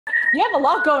You have a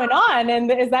lot going on. And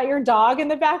is that your dog in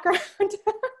the background?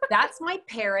 That's my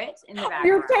parrot in the background.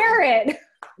 Your parrot.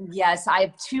 Yes, I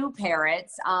have 2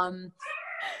 parrots.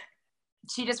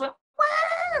 She just went,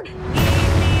 "Wah!"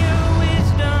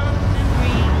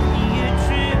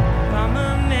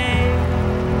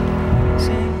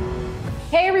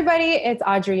 Hey everybody, it's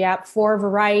Audrey Yap for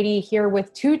Variety here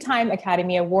with 2-time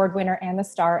Academy Award winner and the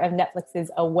star of Netflix's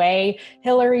Away,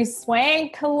 Hilary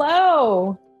Swank.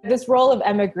 Hello. This role of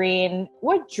Emma Green,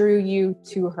 what drew you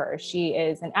to her? She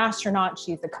is an astronaut,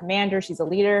 she's a commander, she's a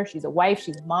leader, she's a wife,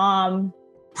 she's a mom.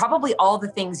 Probably all the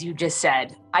things you just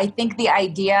said. I think the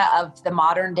idea of the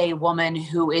modern day woman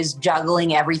who is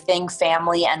juggling everything,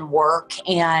 family and work,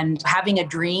 and having a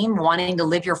dream, wanting to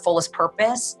live your fullest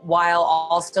purpose while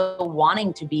also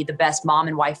wanting to be the best mom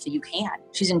and wife that you can.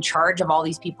 She's in charge of all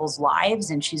these people's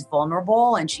lives, and she's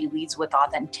vulnerable, and she leads with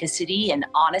authenticity and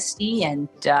honesty and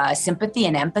sympathy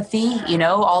and empathy, you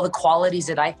know, all the qualities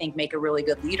that I think make a really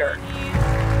good leader.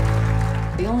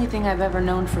 The only thing I've ever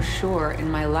known for sure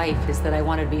in my life is that I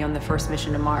wanted to be on the first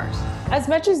mission to Mars. As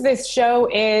much as this show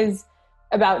is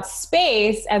about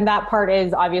space, and that part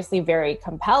is obviously very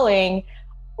compelling,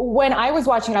 when I was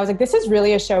watching it, I was like, this is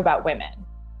really a show about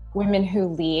women who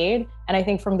lead. And I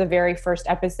think from the very first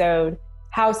episode,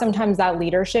 how sometimes that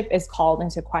leadership is called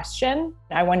into question.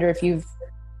 I wonder if you've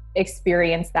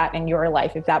experienced that in your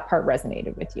life, if that part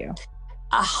resonated with you.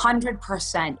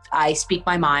 100%. I speak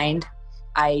my mind.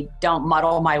 I don't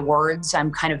muddle my words.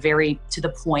 I'm kind of very to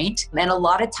the point. And a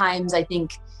lot of times I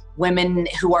think women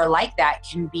who are like that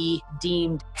can be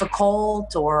deemed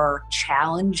difficult or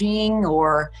challenging,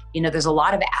 or, you know, there's a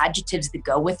lot of adjectives that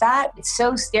go with that. It's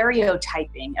so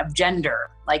stereotyping of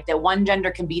gender, like that one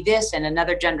gender can be this and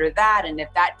another gender that, and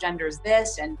if that gender is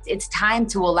this. And it's time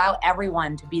to allow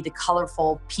everyone to be the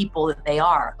colorful people that they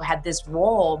are. Had this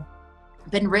role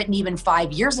been written even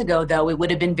 5 years ago, though, it would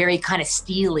have been very kind of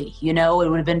steely, you know, it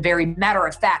would have been very matter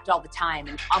of fact all the time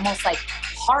and almost like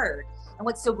hard. And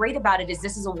what's so great about it is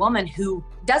this is a woman who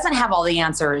doesn't have all the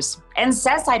answers and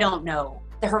says, I don't know.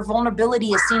 Her vulnerability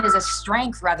is seen as a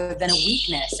strength rather than a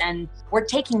weakness. And we're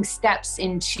taking steps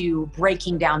into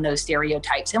breaking down those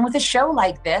stereotypes. And with a show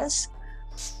like this,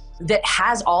 that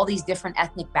has all these different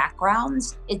ethnic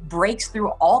backgrounds, it breaks through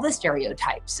all the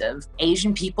stereotypes of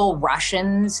Asian people,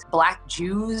 Russians, Black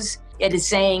Jews. It is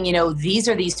saying, you know, these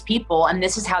are these people and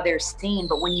this is how they're seen.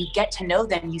 But when you get to know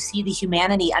them, you see the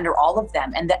humanity under all of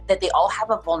them, and that they all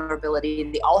have a vulnerability,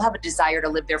 and they all have a desire to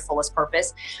live their fullest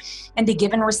purpose and to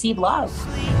give and receive love.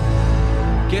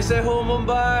 I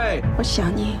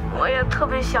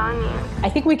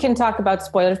think we can talk about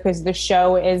spoilers because the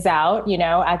show is out, you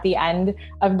know, at the end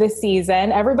of the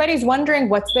season. Everybody's wondering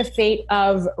what's the fate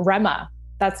of Rema.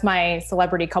 That's my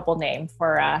celebrity couple name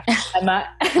for Emma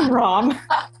and Rom.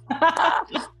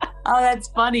 Oh, that's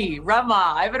funny.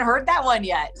 Rema. I haven't heard that one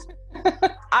yet.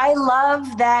 I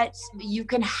love that you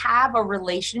can have a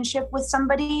relationship with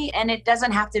somebody and it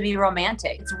doesn't have to be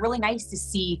romantic. It's really nice to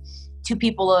see 2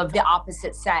 people of the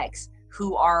opposite sex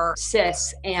who are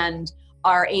cis and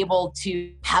are able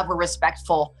to have a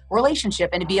respectful relationship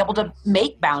and to be able to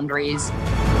make boundaries.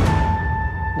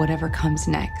 Whatever comes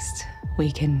next,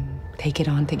 we can take it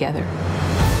on together.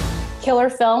 Killer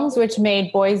Films, which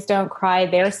made Boys Don't Cry,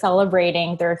 they're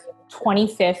celebrating their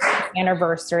 25th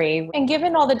anniversary. And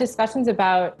given all the discussions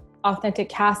about authentic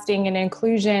casting and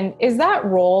inclusion, is that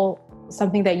role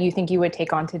something that you think you would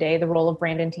take on today, the role of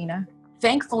Brandon Teena?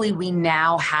 Thankfully, we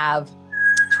now have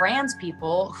trans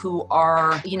people who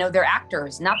are, you know, they're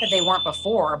actors. Not that they weren't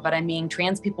before, but I mean,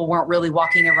 trans people weren't really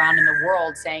walking around in the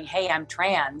world saying, hey, I'm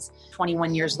trans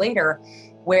 21 years later,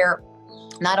 where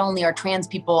not only are trans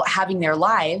people having their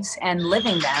lives and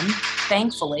living them,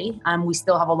 thankfully, we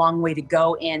still have a long way to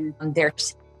go in their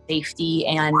safety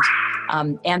and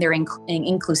their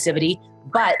inclusivity,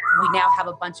 but we now have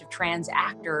a bunch of trans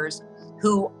actors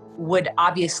who would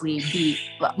obviously be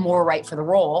more right for the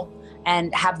role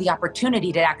and have the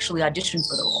opportunity to actually audition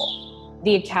for the role.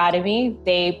 The Academy,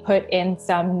 they put in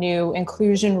some new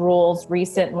inclusion rules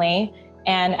recently.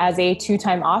 And as a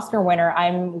 2-time Oscar winner,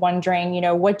 I'm wondering, you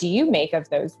know, what do you make of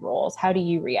those rules? How do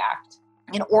you react?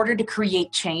 In order to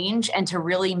create change and to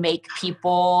really make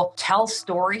people tell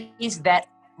stories that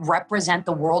represent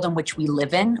the world in which we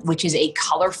live in, which is a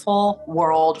colorful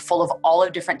world full of all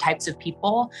of different types of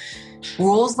people,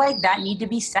 rules like that need to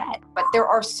be set. But there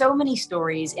are so many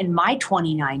stories in my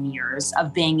 29 years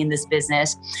of being in this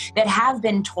business that have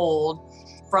been told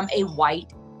from a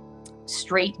white,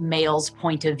 straight male's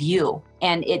point of view.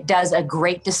 And it does a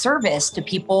great disservice to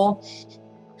people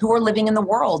who are living in the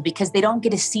world because they don't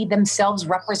get to see themselves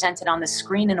represented on the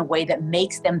screen in a way that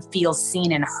makes them feel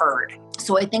seen and heard.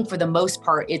 So I think for the most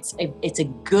part, it's a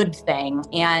good thing,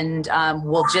 and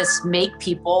will just make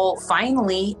people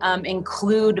finally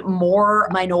include more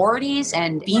minorities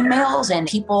and females and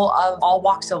people of all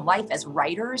walks of life as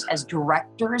writers, as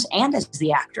directors, and as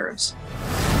the actors.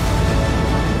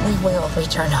 We will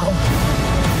return home.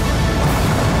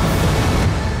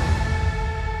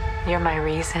 You're my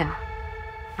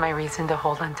reason to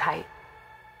hold on tight.